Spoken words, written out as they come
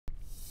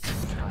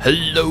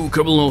Hello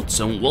Kerbal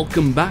and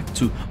welcome back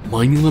to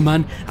Mining the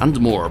Man and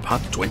More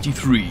Part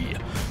 23,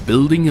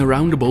 building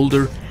around a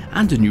boulder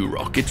and a new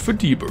rocket for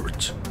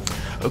Deburt.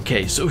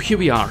 Okay, so here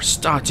we are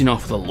starting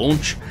off the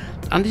launch,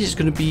 and this is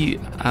going to be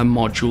a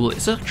module.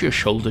 It's actually a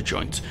shoulder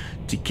joint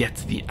to get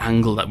the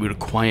angle that we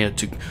require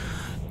to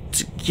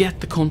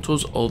get the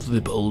contours of the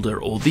boulder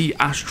or the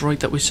asteroid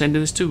that we're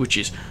sending this to, which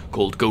is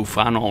called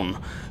Gofannon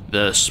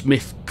The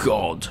Smith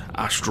God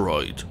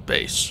asteroid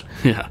base.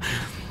 Yeah.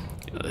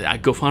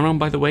 Gofannon,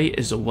 by the way,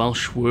 is a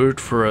Welsh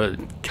word for a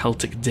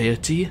Celtic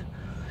deity,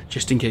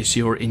 just in case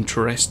you're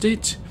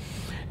interested.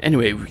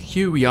 Anyway,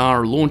 here we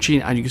are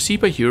launching, and you can see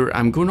by here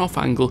I'm going off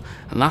angle,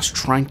 and that's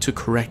trying to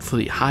correct for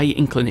the high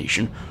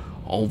inclination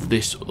of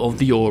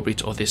the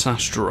orbit of this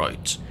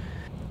asteroid.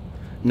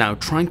 Now,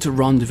 trying to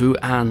rendezvous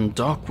and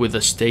dock with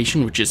a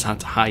station which is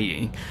at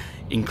high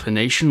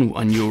inclination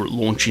when you're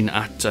launching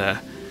at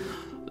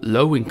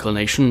low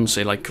inclination,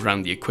 say like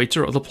around the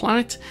equator of the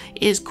planet,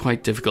 is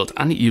quite difficult,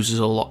 and it uses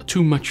a lot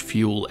too much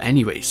fuel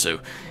anyway,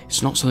 so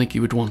it's not something you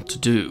would want to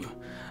do.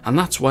 And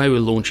that's why we're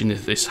launching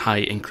this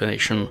high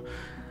inclination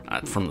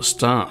from the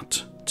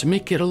start, to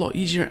make it a lot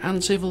easier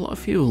and save a lot of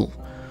fuel.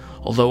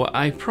 Although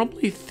I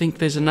probably think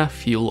there's enough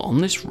fuel on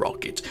this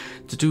rocket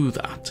to do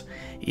that.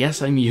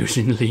 Yes, I'm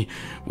using the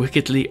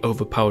wickedly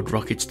overpowered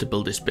rockets to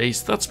build this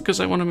base. That's because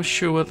I want to make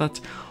sure that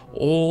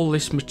all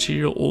this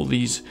material, all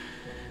these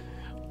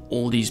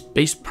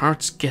base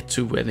parts get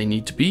to where they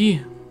need to be.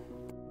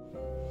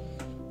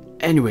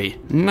 Anyway,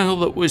 now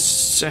that we've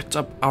set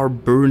up our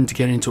burn to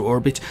get into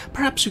orbit,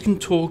 perhaps we can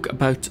talk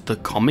about the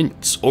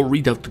comments, or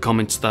read out the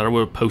comments that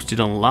were posted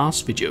on the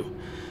last video.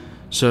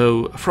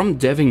 So, from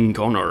Devin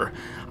Connor,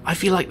 I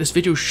feel like this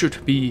video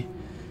should be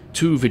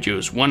two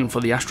videos, one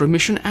for the Asteroid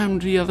mission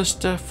and the other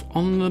stuff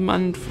on the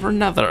man for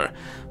another.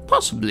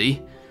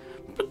 Possibly.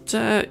 But,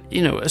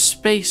 you know, a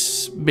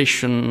space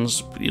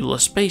missions, a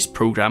space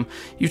program,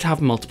 you'd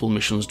have multiple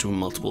missions doing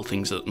multiple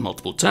things at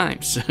multiple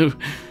times. So,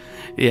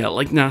 yeah,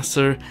 like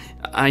NASA,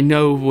 I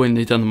know when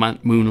they done the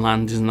moon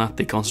landings and that,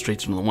 they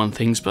concentrated on the one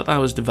things, but that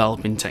was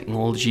developing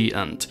technology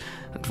and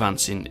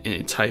advancing in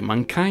entire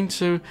mankind,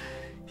 so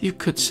you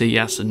could say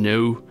yes and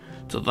no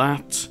to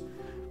that.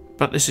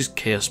 But this is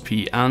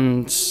KSP,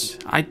 and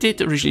I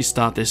did originally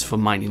start this for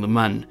Mining the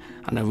Man,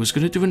 and I was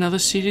going to do another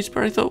series,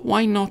 but I thought,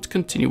 why not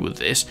continue with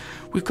this?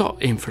 We've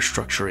got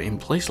infrastructure in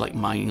place, like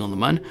Mining on the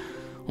Man,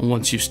 and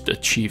once you've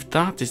achieved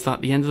that, is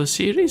that the end of the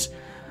series?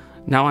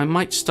 Now, I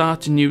might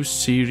start a new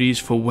series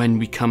for when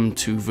we come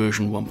to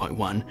version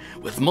 1.1,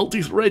 with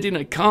multi-threading.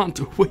 I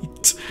can't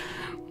wait!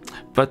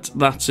 But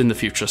that's in the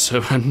future,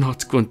 so I'm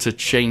not going to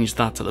change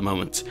that at the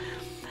moment.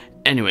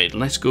 Anyway,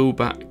 let's go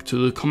back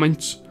to the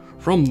comments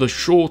from the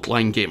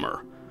Shortline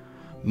Gamer.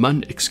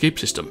 Mun Escape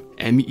System,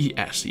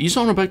 MES. He's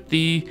on about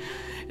the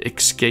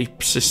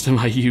escape system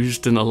I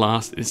used in the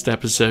last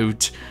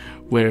episode,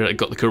 where I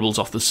got the Kerbals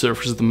off the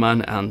surface of the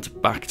man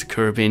and back to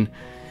Kerbin.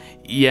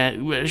 Yeah,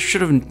 I should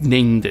have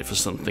named it for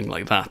something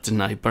like that,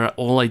 didn't I? But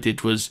all I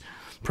did was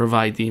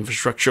provide the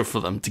infrastructure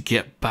for them to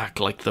get back,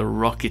 like the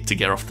rocket to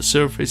get off the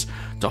surface,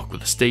 dock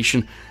with the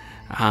station,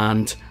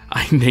 and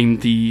I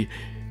named the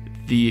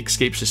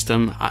escape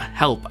system,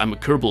 help, I'm a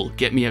Kerbal,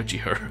 get me out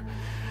of here.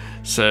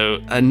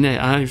 So, and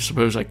I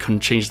suppose I couldn't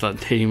change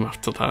that name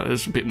after that.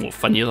 It's a bit more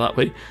funnier that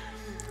way.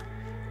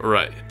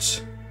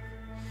 Right.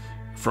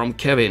 From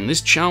Kevin, this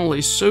channel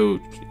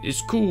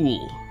is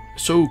cool.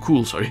 So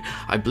cool, sorry.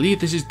 I believe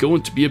this is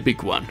going to be a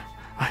big one.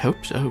 I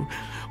hope so.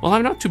 Well,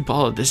 I'm not too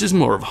bothered. This is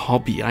more of a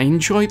hobby. I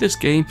enjoy this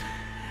game.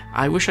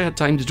 I wish I had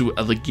time to do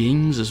other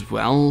games as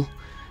well,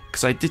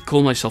 because I did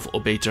call myself a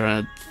beta,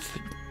 and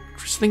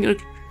I was thinking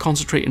of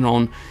concentrating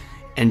on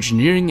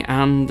engineering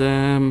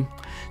and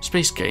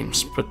space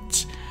games,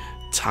 but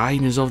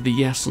time is of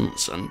the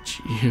essence, and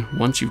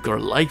once you've got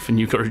a life and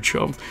you've got a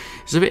job,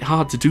 it's a bit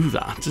hard to do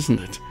that, isn't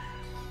it?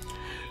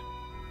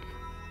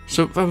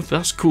 So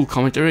that's cool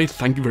commentary,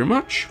 thank you very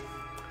much.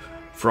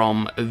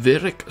 From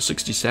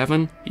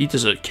Virik67, he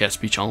does a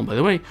KSP channel, by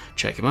the way,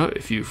 check him out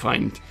if you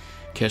find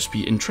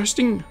KSP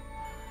interesting.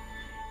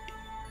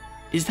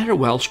 Is there a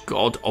Welsh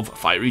god of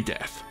fiery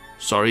death?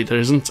 Sorry, there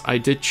isn't, I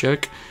did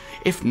check.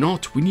 If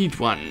not, we need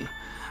one,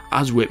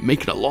 as we're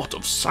making a lot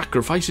of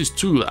sacrifices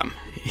to them.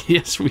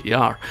 Yes, we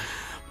are.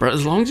 But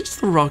as long as it's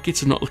the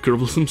rockets and not the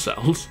Kerbals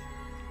themselves.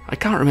 I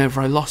can't remember if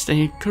I lost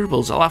any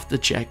Kerbals. I'll have to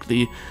check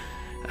the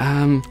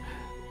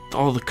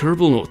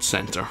Kerbal Notes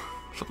Center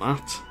for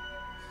that.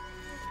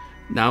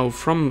 Now,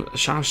 from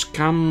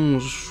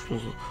Shashkam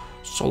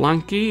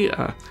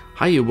Solanki,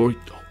 Hi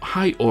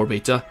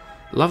Orbiter,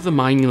 love the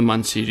Mining the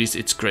Man series,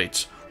 it's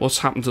great. What's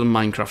happened to the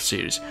Minecraft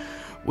series?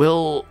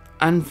 Well,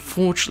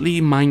 unfortunately,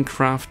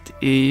 Minecraft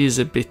is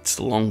a bit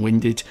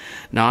long-winded.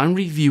 Now, I'm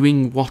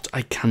reviewing what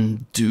I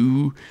can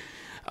do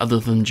other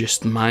than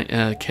just my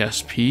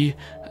KSP.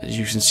 As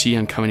you can see,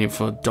 I'm coming in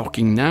for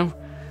docking now.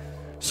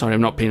 Sorry,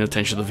 I'm not paying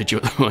attention to the video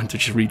at the moment, I'm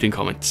just reading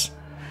comments.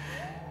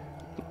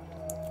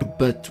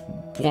 But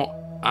what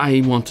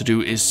I want to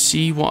do is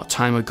see what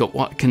time I got,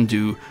 what I can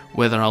do,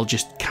 whether I'll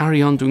just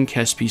carry on doing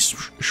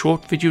KSP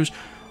short videos,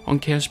 on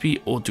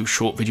KSP, or do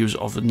short videos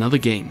of another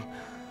game,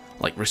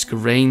 like Risk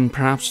of Rain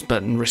perhaps,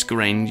 but in Risk of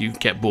Rain you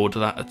get bored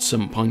of that at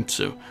some point,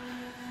 so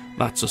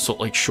that's a sort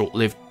of like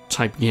short-lived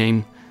type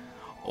game.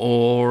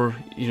 Or,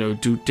 you know,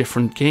 do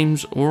different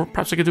games, or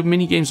perhaps I could do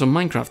mini games on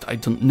Minecraft. I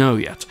don't know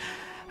yet.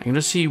 I'm going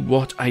to see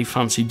what I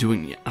fancy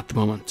doing at the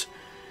moment,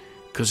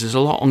 because there's a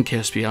lot on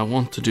KSP I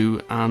want to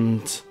do,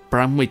 but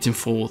I'm waiting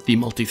for the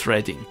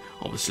multi-threading,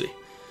 obviously.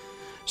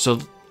 So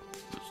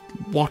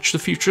watch the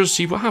future,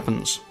 see what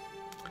happens.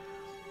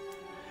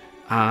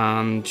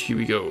 And here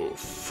we go,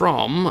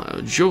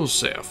 from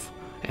Joseph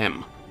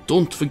M.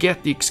 Don't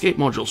forget the escape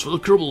modules for the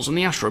Kerbals and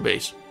the Asteroid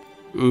base.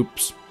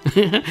 Oops.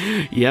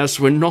 Yes,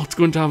 we're not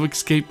going to have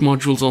escape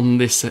modules on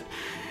this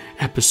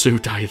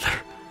episode either.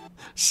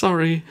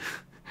 Sorry.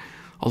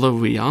 Although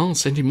we are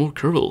sending more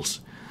Kerbals.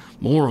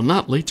 More on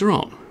that later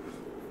on.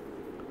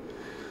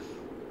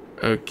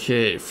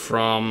 Okay,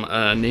 from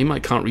a name I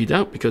can't read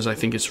out because I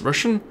think it's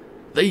Russian.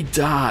 They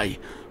die.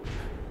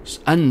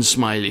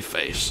 Unsmiley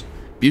face.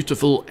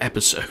 Beautiful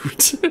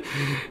episode.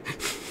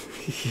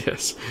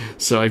 Yes.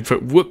 So I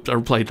put whoops, I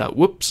replied that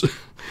whoops.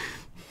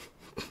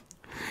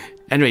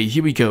 Anyway,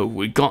 here we go.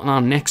 We've got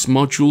our next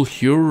module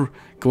here,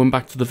 going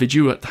back to the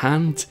video at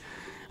hand,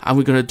 and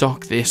we're going to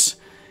dock this.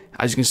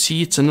 As you can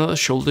see, it's another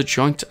shoulder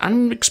joint, and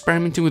I'm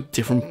experimenting with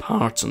different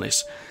parts on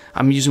this.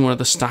 I'm using one of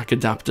the stack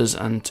adapters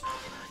and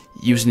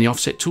using the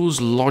offset tools,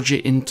 lodge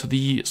it into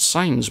the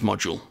signs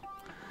module.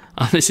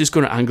 And this is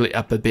going to angle it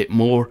up a bit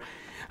more.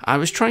 I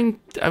was going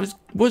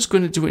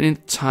to do an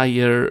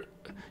entire,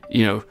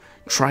 you know,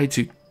 try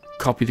to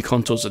copy the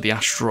contours of the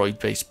asteroid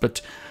base, but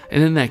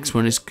in the next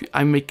one,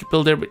 I make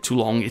build it a bit too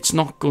long. It's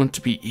not going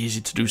to be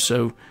easy to do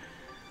so.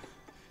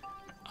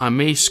 I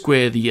may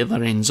square the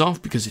other ends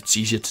off because it's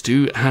easier to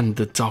do, and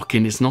the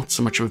docking is not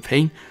so much of a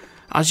pain,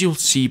 as you'll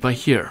see by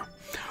here.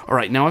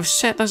 Alright, now I've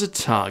set as a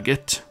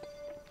target.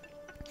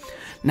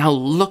 Now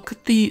look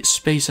at the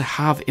space I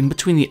have in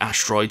between the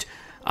asteroid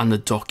and the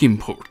docking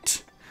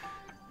port.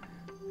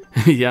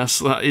 Yes,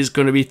 that is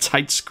going to be a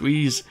tight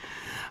squeeze.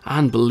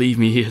 And believe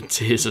me, it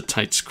is a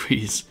tight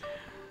squeeze.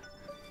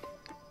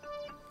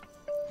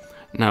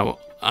 Now,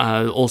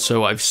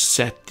 also I've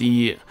set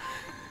the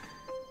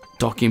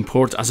docking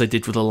port as I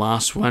did with the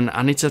last one,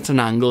 and it's at an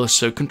angle,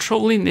 so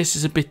controlling this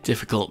is a bit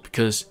difficult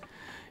because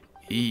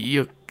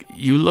you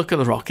look at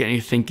the rocket and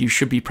you think you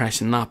should be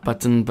pressing that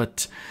button,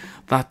 but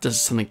that does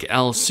something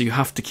else, so you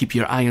have to keep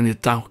your eye on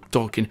the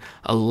docking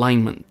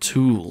alignment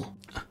tool.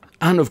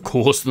 And of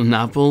course the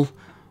navel,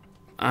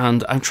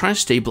 and I'm trying to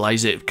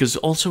stabilize it because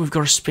also we've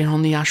got a spin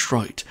on the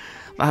asteroid.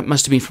 That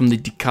must have been from the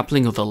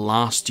decoupling of the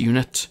last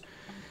unit.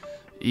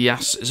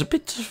 Yes, it's a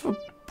bit of a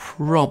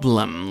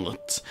problem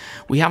that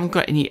we haven't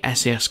got any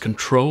SAS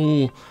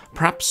control.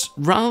 Perhaps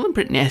rather than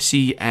putting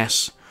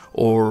SES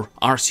or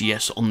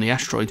RCS on the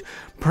asteroid,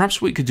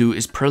 perhaps what we could do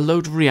is put a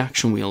load of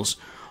reaction wheels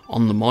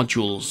on the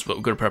modules that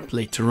we're going to put up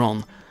later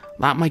on.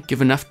 That might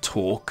give enough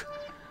torque,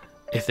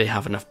 if they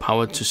have enough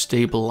power, to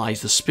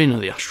stabilise the spin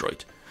of the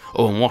asteroid.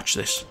 Oh, and watch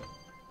this.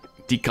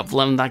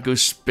 Decouple and that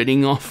goes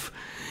spinning off.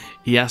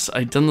 Yes,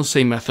 I've done the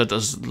same method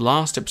as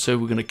last episode.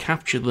 We're going to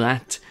capture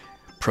that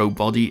probe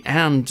body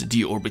and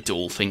deorbit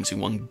all things in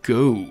one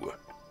go.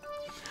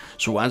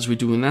 So as we're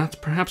doing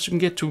that, perhaps we can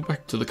get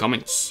back to the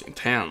comments in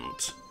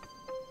hand.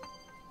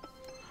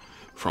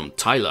 From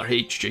Tyler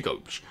H.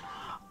 Jacobs.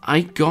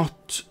 I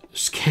got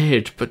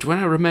scared, but when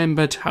I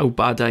remembered how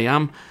bad I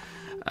am,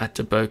 at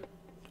about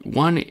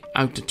 1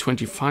 out of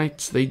 20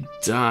 fights, they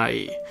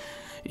die.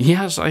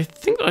 Yes, I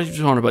think I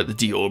was on about the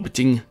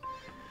deorbiting.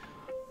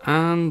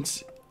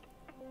 And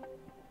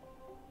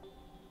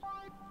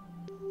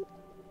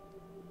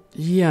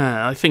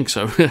yeah, I think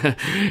so.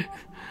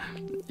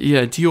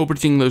 Yeah,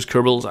 deorbiting those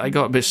Kerbals, I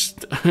got a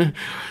bit...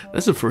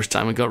 That's the first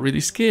time I got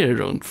really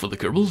scared for the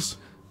Kerbals.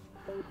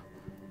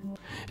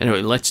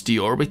 Anyway, let's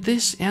deorbit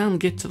this and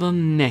get to the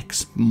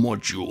next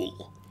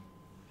module.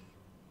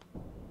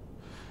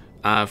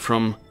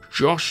 From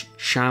Josh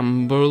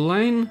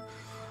Chamberlain.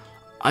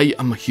 I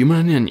am a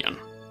human onion.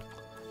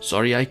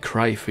 Sorry I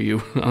cry for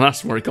you. And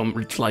that's where I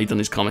replied on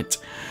his comment.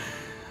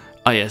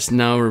 Ah yes,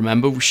 now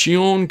remember,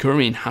 Sean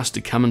Kermin has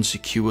to come and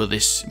secure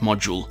this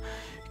module,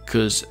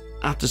 because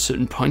at a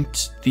certain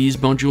point, these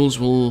modules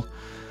will,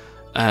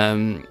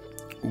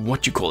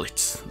 what do you call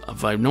it?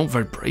 Not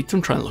vibrate,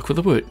 I'm trying to look for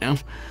the word now.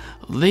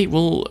 They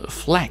will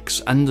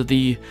flex under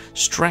the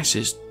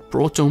stresses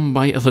brought on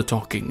by other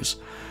dockings,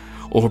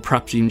 or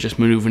perhaps even just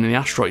manoeuvring the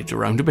asteroid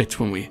around a bit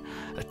when we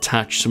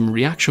attach some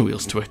reaction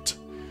wheels to it.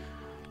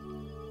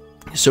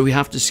 So we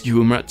have to skew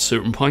them at a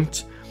certain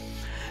point.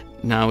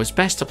 Now it's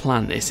best to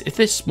plan this. If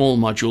there's small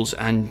modules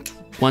and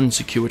one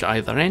secured at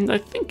either end, I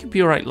think it'd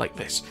be alright like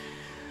this.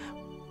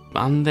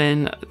 And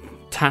then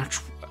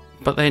attach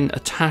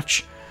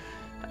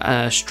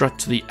a strut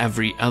to the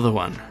every other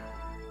one.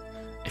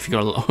 If you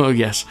got a, oh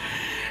yes,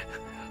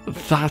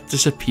 that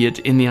disappeared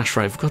in the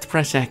asteroid. I forgot to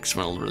press X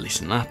while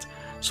releasing that,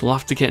 so we'll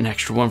have to get an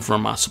extra one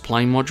from our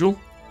supply module.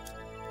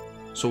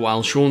 So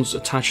while Sean's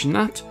attaching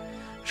that,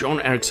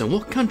 John Erickson,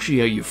 what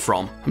country are you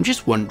from? I'm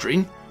just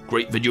wondering.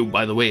 great video,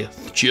 by the way.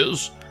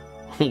 Cheers.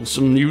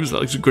 Wholesome news,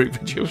 likes great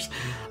videos.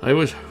 I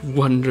always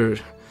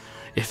wondered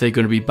if they're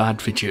going to be bad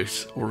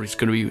videos or it's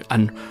going to be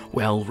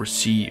unwell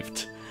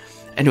received.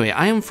 Anyway,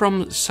 I am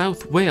from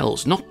South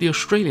Wales, not the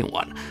Australian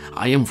one.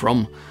 I am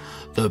from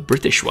the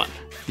British one,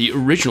 the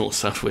original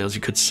South Wales,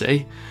 you could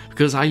say,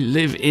 because I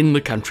live in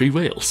the country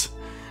Wales.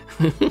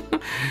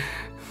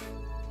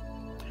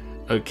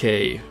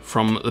 Okay,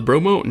 from the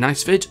Bromo,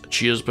 nice vid,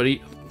 cheers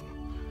buddy.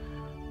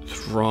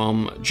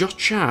 From Just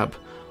Chab,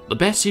 the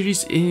best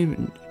series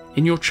in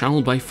your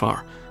channel by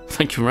far.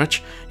 Thank you very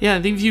much. Yeah,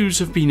 the views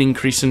have been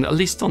increasing, at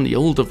least on the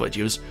older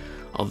videos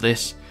of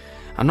this.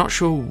 I'm not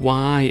sure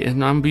why,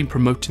 and I've been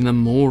promoting them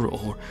more,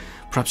 or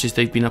perhaps if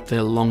they've been up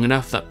there long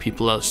enough that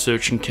people are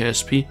searching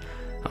KSP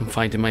and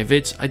finding my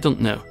vids. I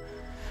don't know.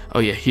 Oh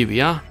yeah, here we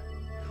are.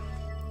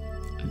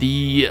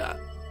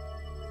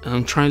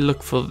 I'm trying to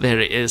look for, there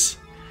it is.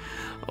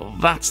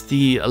 That's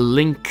the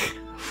link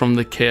from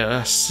the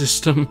KS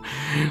system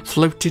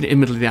floating in the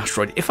middle of the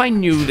asteroid. If I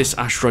knew this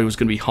asteroid was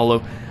going to be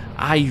hollow,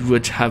 I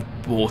would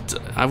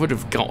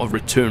have got a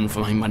return for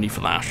my money for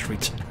the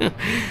asteroid.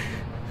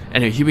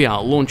 Anyway, here we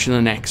are, launching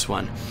the next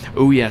one.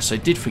 Oh yes, I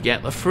did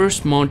forget the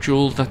first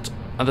module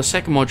the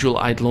second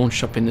module I'd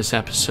launched up in this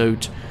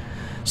episode.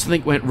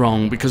 Something went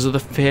wrong because of the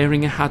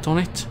fairing I had on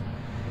it,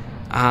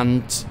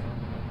 and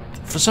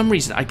for some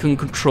reason I couldn't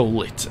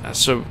control it.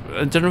 So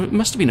I don't know, it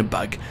must have been a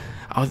bug.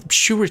 I'm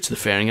sure it's the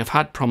fairing. I've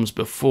had problems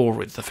before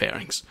with the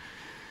fairings.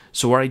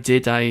 So what I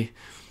did, I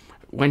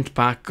went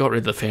back, got rid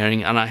of the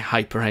fairing, and I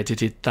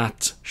hyper-edited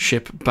that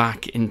ship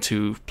back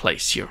into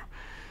place here.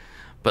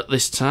 But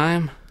this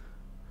time,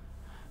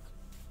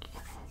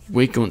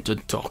 we're going to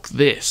dock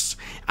this.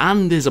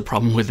 And there's a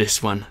problem with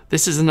this one.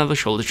 This is another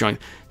shoulder joint.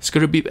 It's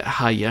going to be a bit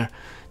higher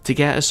to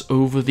get us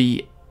over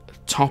the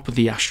top of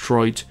the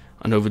asteroid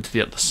and over to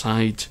the other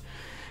side,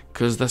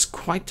 because there's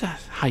quite a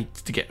height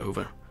to get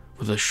over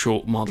with the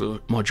short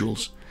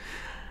modules.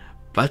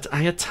 But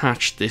I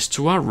attached this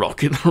to our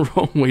rocket the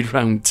wrong way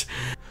round.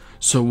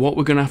 So what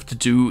we're going to have to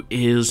do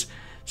is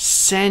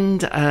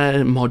send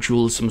a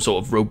module, some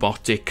sort of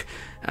robotic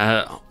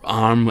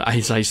arm.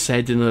 As I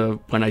said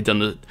when I done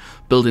the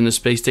building the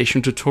space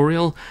station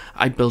tutorial,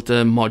 I built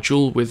a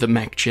module with a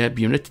mech-jeb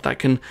unit that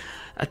can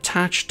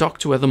dock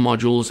to other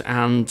modules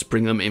and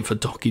bring them in for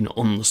docking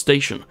on the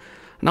station.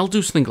 And I'll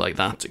do something like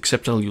that,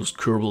 except I'll use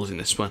Kerbals in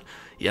this one.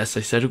 Yes,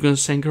 I said we're going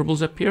to send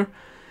Kerbals up here.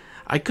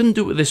 I couldn't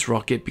do it with this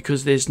rocket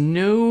because there's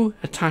no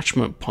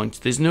attachment points,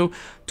 there's no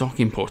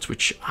docking ports,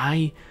 which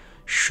I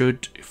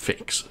should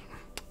fix,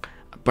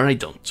 but I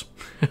don't.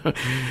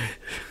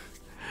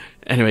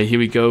 Anyway, here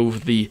we go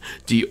with the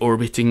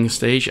deorbiting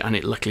stage,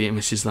 and luckily it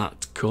misses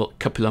that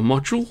cupola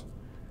module.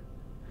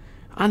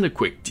 And a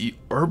quick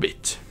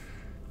deorbit.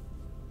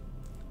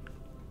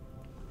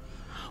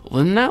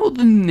 Well, now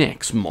the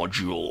next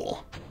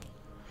module,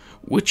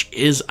 which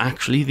is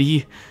actually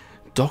the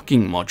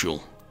docking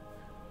module.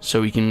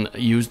 So we can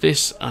use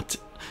this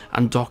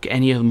and dock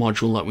any other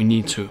module that we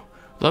need to,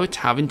 though it's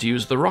having to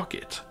use the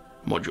rocket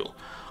module.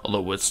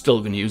 Although we're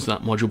still going to use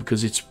that module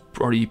because it's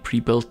already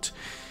pre-built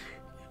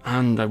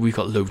and we've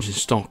got loads in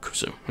stock,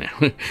 so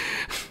yeah.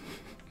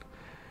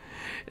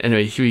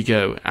 Anyway, here we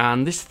go,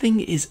 and this thing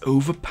is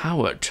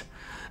overpowered.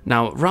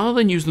 Now, rather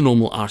than use the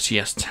normal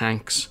RCS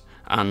tanks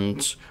and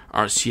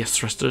RCS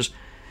thrusters,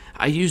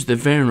 I use the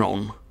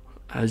Veneron.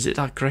 Is it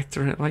that correct?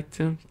 Am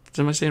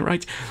I saying it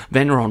right?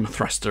 Veneron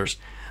thrusters,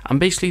 and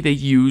basically they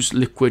use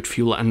liquid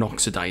fuel and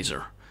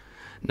oxidizer.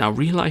 Now,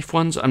 real life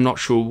ones, I'm not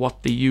sure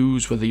what they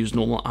use, whether they use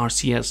normal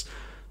RCS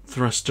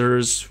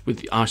thrusters with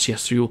the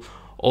RCS fuel,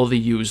 or they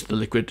use the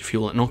liquid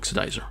fuel and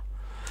oxidizer.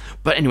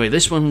 But anyway,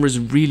 this one was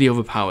really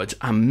overpowered,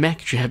 and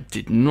mech-jeb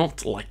did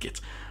not like it.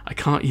 I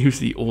can't use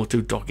the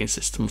auto docking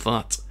system for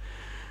that,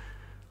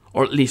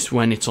 or at least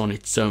when it's on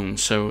its own,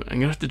 so I'm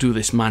going to have to do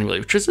this manually,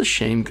 which is a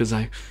shame because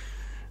I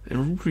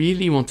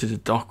really wanted to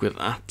dock with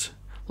that.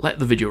 Let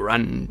the video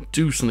run and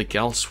do something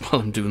else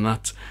while I'm doing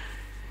that,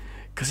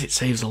 because it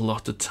saves a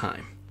lot of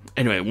time.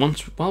 Anyway,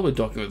 while we're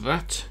docking with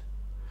that,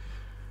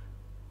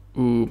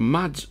 ooh,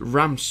 Mad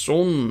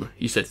Ramson,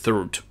 he said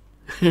third.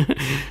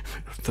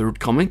 Third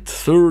comment,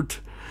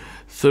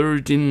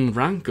 third in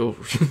rank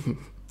over.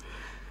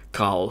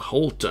 Carl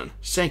Holton,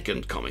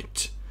 second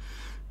comment.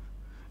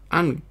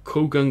 And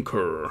Kogan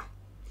Kerr,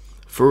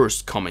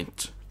 first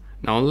comment.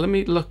 Now let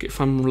me look if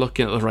I'm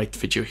looking at the right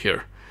video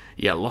here.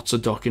 Yeah, lots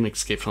of docking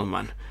Escape from the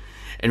Man.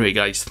 Anyway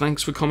guys,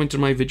 thanks for commenting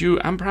on my video,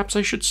 and perhaps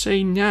I should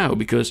say now,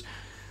 because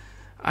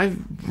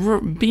I've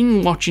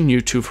been watching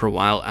YouTube for a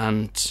while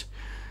and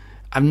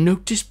I've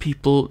noticed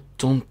people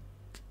don't,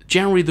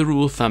 generally the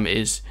rule of thumb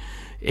is,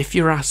 if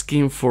you're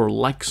asking for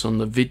likes on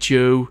the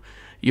video,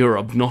 you're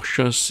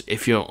obnoxious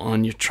if you're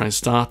trying to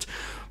start.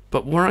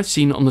 But what I've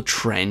seen on the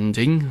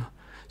trending,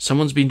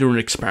 someone's been doing an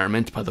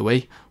experiment, by the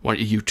way, one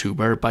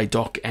YouTuber by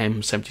Doc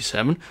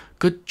M77,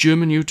 good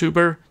German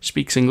YouTuber,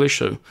 speaks English,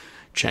 so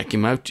check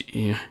him out.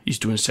 He's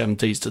doing 7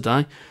 Days to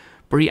Die,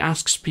 but he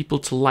asks people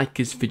to like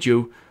his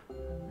video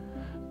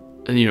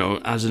you know,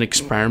 as an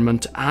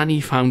experiment, and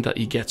he found that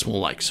he gets more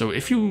likes. So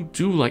if you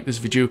do like this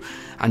video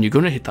and you're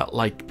going to hit that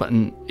like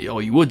button,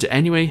 or you would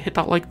anyway, hit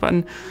that like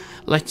button.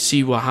 Let's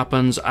see what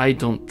happens. I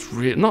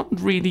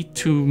not really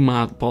too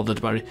mad bothered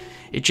about it.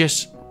 It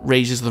just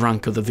raises the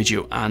rank of the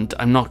video, and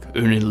I'm not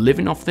earning a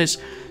living off this,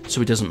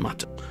 so it doesn't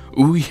matter.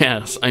 Oh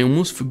yes, I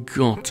almost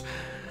forgot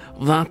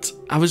that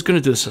I was going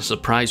to do this as a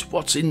surprise.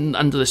 What's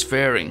under this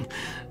fairing?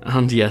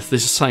 And yes,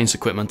 this is science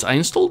equipment. I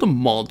installed a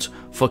mod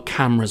for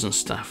cameras and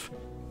stuff.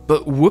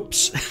 But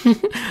whoops,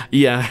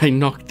 yeah, I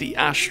knocked the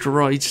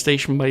asteroid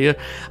station by here,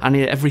 and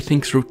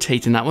everything's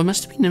rotating. That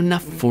must have been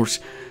enough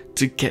force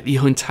to get the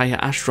entire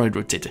asteroid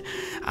rotated.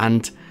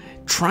 And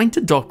trying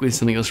to dock with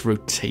something else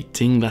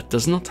rotating that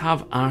does not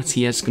have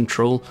RTS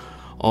control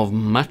of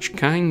much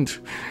kind,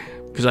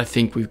 because I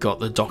think we've got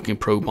the docking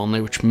probe on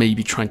there, which may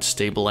be trying to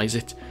stabilize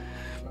it.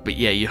 But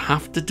yeah, you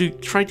have to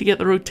try to get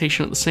the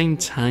rotation at the same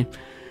time,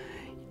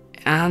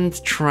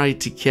 and try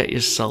to get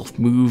yourself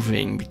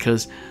moving,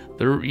 because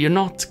you're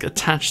not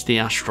attached to the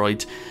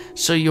asteroid,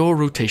 so your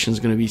rotation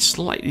is going to be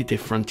slightly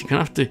different. You're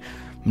going to have to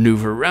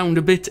maneuver around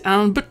a bit,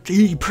 but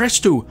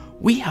presto,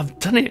 we have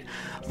done it.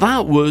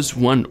 That was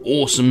one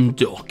awesome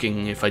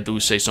docking, if I do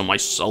say so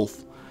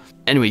myself.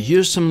 Anyway,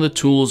 here's some of the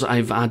tools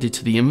I've added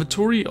to the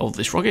inventory of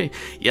this rocket.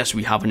 Yes,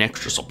 we have an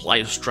extra supply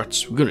of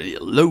struts. We're going to need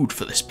a load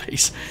for this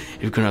base.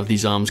 We're going to have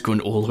these arms going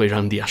all the way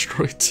around the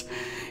asteroids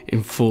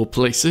in 4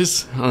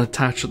 places and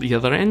attached at the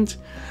other end.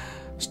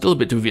 Still a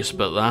bit dubious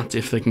about that,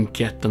 if they can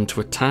get them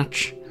to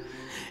attach.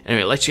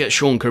 Anyway, let's get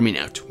Sean coming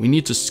out. We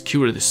need to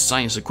secure this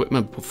science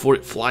equipment before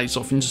it flies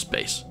off into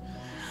space.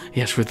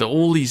 Yes, with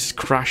all these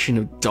crashing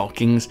of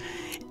dockings,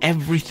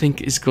 everything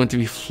is going to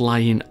be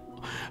flying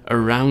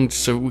around,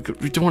 so we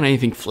don't want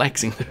anything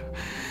flexing.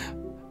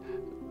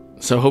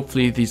 So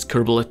hopefully these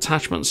Kerbal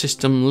attachment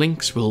system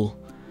links will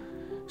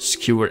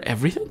secure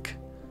everything.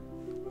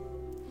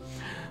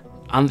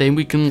 And then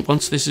we can,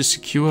 once this is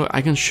secure,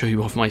 I can show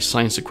you off my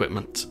science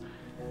equipment.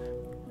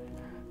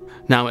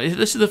 Now,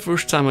 this is the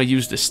first time I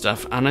use this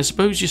stuff, and I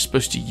suppose you're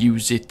supposed to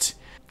use it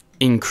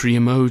in career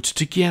mode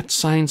to get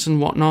science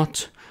and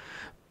whatnot.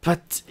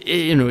 But,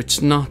 you know,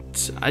 it's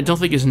not, I don't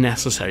think it's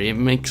necessary. It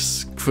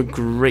makes for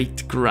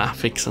great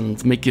graphics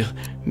and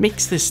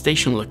makes this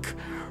station look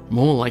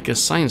more like a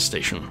science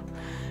station.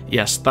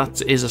 Yes,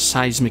 that is a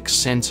seismic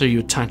sensor.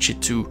 You attach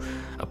it to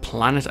a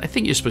planet. I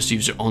think you're supposed to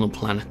use it on a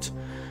planet.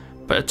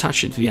 But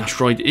attach it to the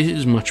asteroid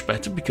is much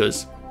better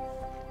because,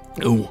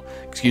 oh,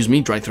 excuse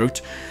me, dry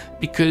throat,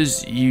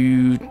 because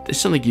it's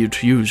something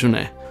you'd use, isn't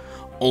it?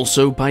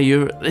 Also,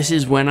 this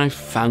is when I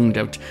found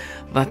out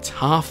that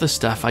half the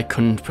stuff I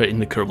couldn't put in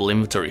the Kerbal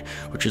inventory,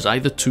 which is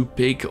either too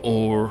big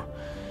or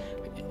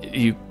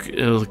the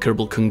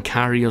Kerbal couldn't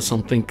carry or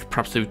something.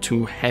 Perhaps they were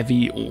too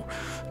heavy or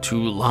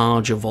too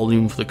large a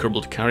volume for the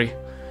Kerbal to carry.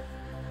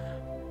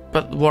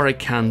 But what I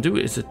can do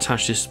is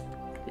attach this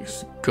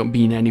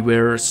being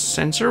anywhere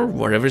sensor,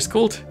 whatever it's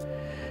called.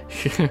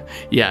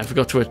 Yeah, I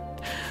forgot to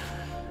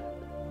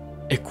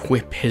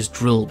equip his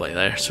drill by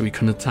there, so we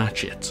can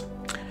attach it.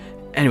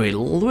 Anyway,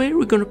 where are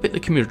we going to put the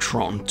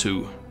Commutron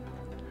to?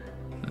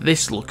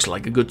 This looks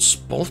like a good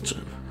spot,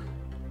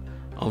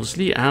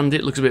 obviously, and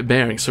it looks a bit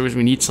bearing, so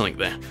we need something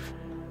there.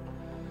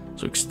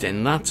 So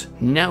extend that.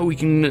 Now we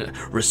can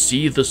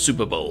receive the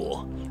Super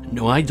Bowl.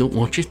 No, I don't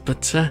watch it,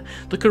 but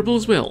the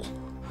Kerbals will.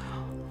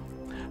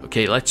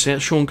 Okay, let's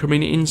get Sean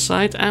coming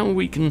inside, and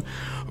we can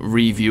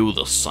review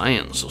the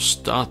science, so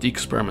start the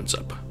experiments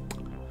up.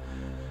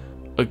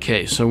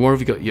 Okay, so what have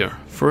we got here?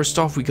 First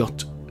off, we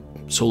got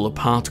solar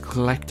particle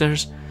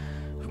collectors.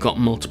 We've got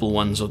multiple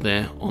ones up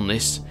there on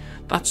this.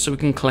 That's so we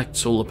can collect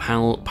solar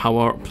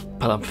power,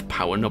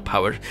 not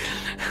power.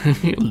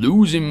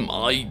 Losing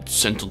my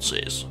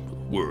sentences,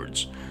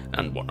 words,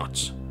 and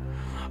whatnot.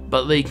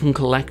 But they can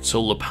collect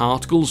solar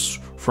particles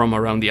from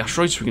around the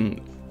asteroids.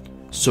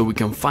 So we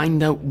can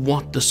find out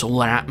what the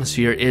solar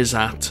atmosphere is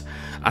at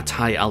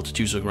high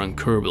altitudes around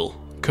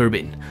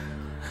Kerbin.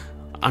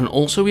 And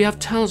also we have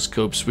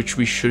telescopes, which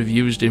we should have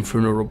used in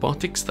Inferno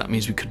Robotics. That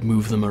means we could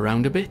move them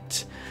around a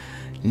bit.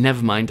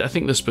 Never mind, I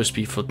think they're supposed to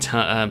be for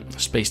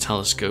space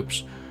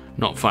telescopes,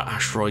 not for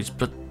asteroids,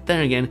 but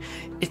there again,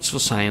 it's for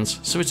science,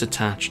 so it's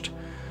attached.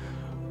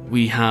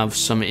 We have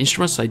some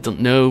instruments I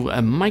don't know,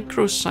 a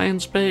micro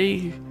science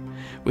bay,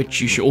 which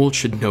you all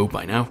should know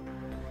by now.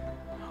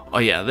 Oh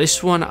yeah,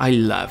 this one I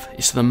love.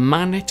 It's the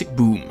magnetic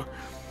boom.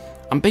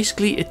 And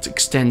basically it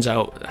extends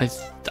out.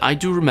 I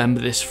do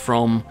remember this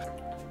from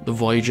the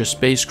Voyager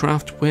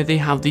spacecraft, where they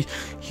have these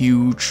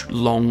huge,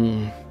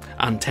 long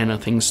antenna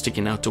things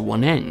sticking out to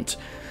one end.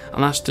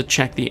 And that's to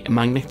check the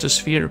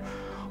magnetosphere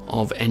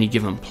of any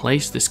given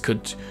place. This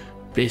could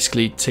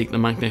basically take the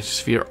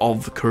magnetosphere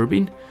of the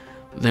Kerbin.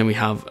 Then we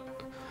have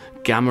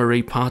gamma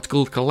ray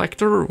particle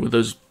collector with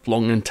those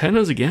long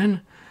antennas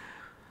again.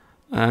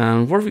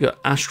 And what have we got?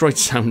 Asteroid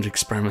sound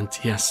experiment,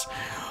 yes.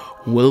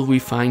 Will we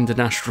find an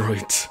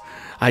asteroid?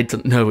 I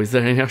don't know, is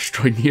there any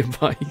asteroid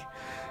nearby?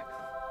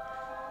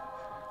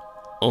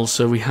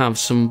 Also, we have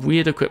some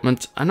weird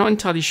equipment. I'm not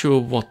entirely sure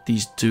what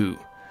these do.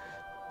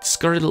 It's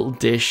got a little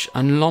dish,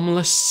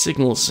 anomalous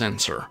signal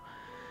sensor.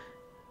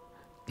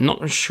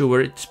 Not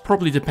sure, it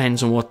probably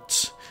depends on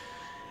what...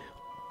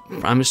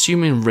 I'm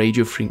assuming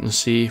radio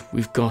frequency.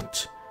 We've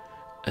got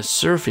a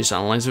surface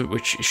analyzer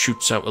which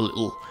shoots out a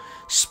little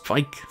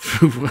spike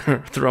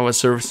through our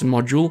surface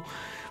module,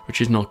 which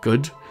is not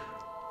good.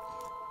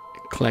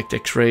 Collect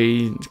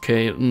X-ray,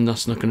 okay,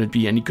 that's not going to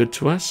be any good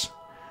to us.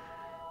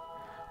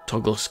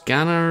 Toggle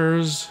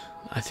scanners,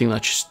 I think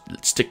that just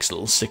sticks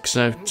little 6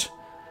 out.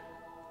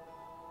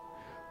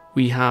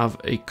 We have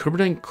a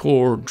Kerbal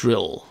core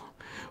drill,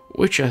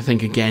 which I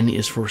think again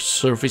is for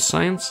surface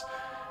science.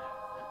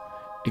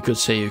 You could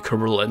say a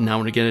Kerbal now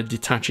and again it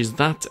detaches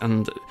that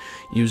and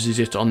uses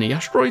it on the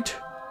asteroid.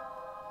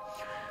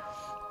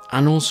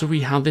 And also we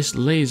have this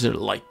laser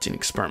lighting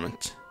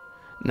experiment.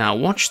 Now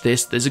watch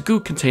this, there's a goo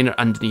container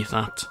underneath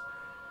that.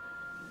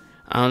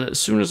 And as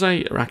soon as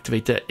I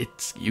activate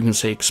it, you can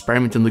say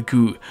experiment in the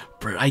goo,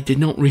 but I did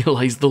not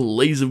realise the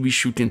laser will be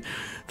shooting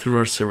through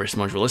our service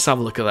module. Let's have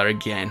a look at that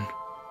again.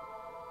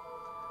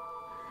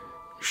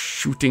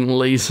 Shooting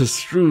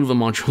lasers through the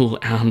module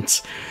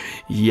and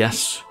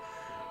yes,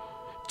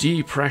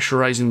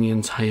 depressurizing the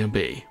entire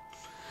bay.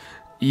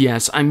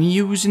 Yes, I'm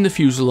using the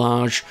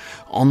fuselage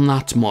on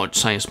that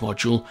science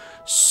module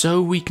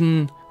so we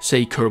can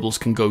say Kerbals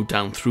can go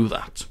down through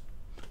that.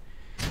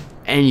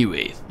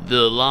 Anyway,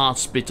 the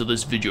last bit of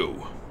this video,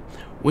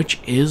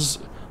 which is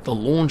the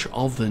launch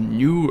of the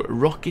new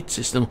rocket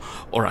system,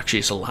 or actually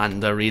it's a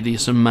lander,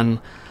 Radius Man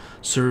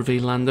survey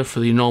lander for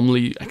the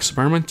anomaly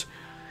experiment,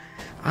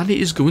 and it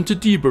is going to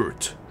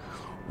Deburt,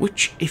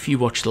 which if you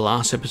watch the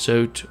last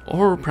episode,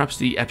 or perhaps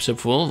the episode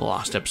before the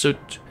last episode,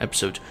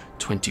 episode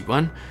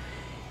 21,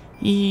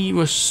 he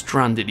was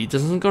stranded. He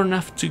doesn't got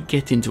enough to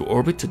get into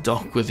orbit to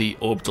dock with the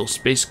orbital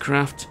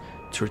spacecraft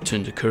to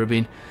return to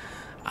Kerbal,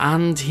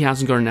 and he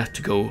hasn't got enough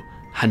to go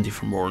hunting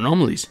for more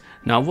anomalies.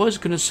 Now I was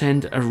going to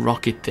send a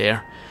rocket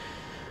there,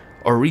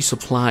 or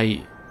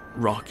resupply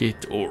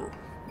rocket, or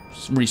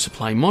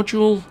resupply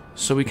module,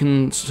 so we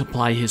can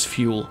supply his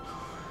fuel.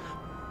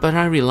 But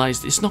I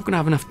realised it's not going to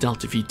have enough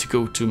delta V to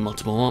go to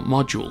multiple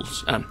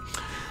modules,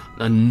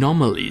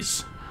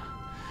 anomalies.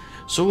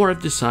 So what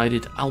I've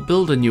decided, I'll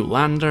build a new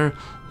lander,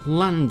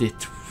 land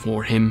it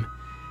for him,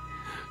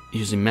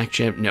 using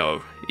MechJeb.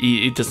 No,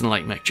 he doesn't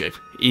like MechJeb.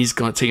 He's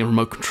got to take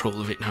remote control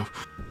of it now.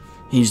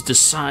 He's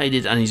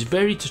decided and he's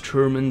very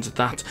determined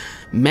that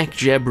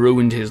MechJeb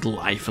ruined his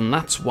life, and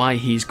that's why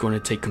he's going to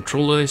take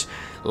control of this,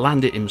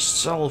 land it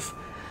himself,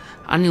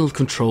 and he'll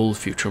control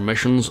future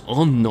missions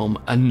on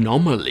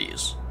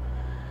anomalies.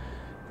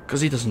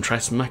 Because he doesn't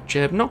trust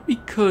MechJeb, not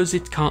because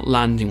it can't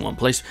land in one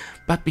place,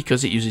 but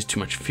because it uses too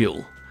much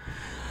fuel.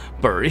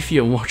 But if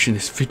you're watching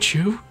this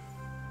video,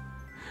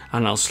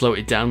 and I'll slow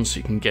it down so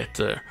you can get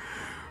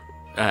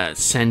a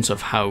sense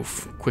of how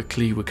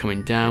quickly we're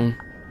coming down.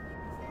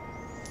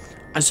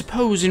 I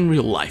suppose in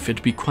real life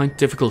it'd be quite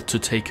difficult to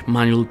take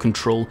manual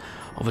control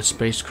of a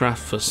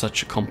spacecraft for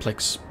such a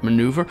complex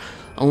maneuver,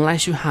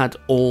 unless you had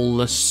all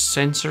the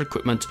sensor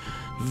equipment,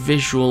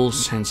 visual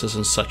sensors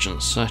and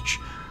such,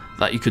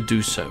 that you could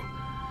do so.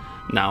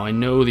 Now I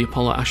know the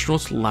Apollo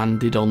astronauts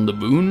landed on the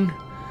moon,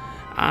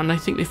 and I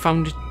think they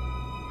found it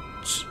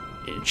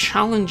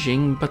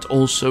challenging but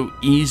also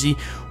easy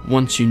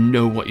once you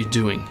know what you're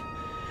doing.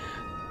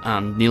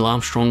 And Neil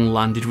Armstrong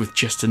landed with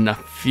just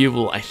enough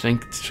fuel, I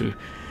think, to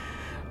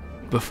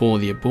before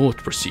the abort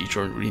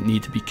procedure really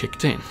need to be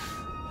kicked in.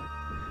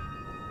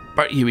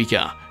 But here we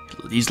go.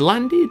 He's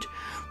landed,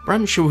 but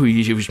I'm sure he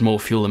used more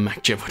fuel than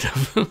MechJeb would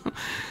have.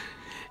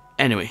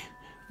 Anyway,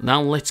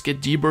 now let's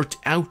get Deburt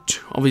out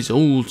of his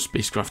old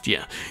spacecraft.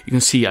 Yeah, you can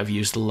see I've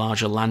used the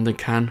larger lander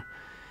can,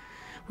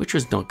 which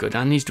was not good,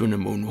 and he's doing a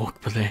moonwalk,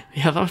 but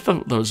yeah, I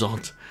thought that was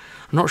odd.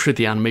 I'm not sure if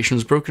the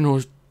animation's broken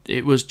or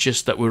it was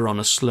just that we're on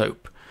a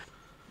slope.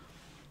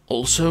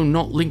 Also,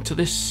 not linked to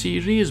this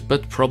series,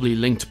 but probably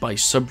linked by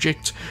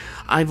subject,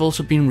 I've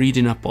also been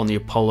reading up on the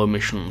Apollo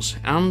missions,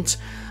 and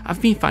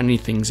I've been finding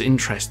things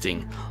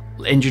interesting,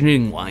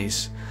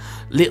 engineering-wise.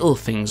 Little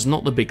things,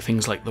 not the big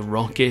things like the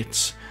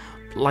rockets,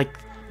 like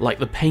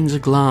the panes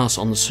of glass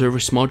on the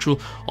service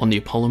module on the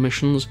Apollo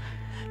missions.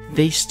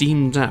 They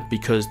steamed up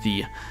because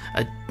the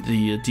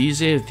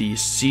adhesive, the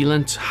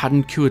sealant,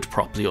 hadn't cured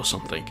properly or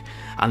something,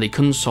 and they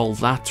couldn't solve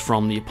that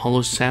from the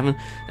Apollo 7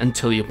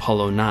 until the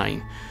Apollo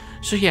 9.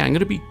 So yeah, I'm going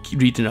to be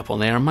reading up on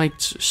there. I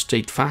might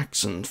state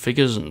facts and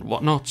figures and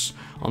whatnots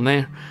on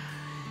there.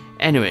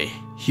 Anyway,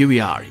 here we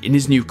are in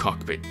his new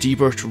cockpit,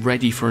 Deburt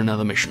ready for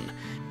another mission.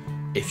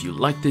 If you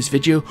like this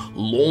video,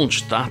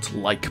 launch that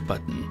like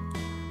button.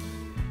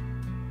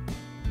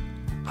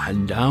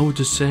 And now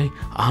to say,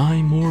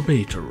 I'm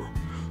Orbiter.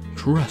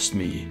 Trust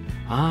me,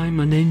 I'm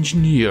an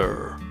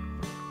engineer.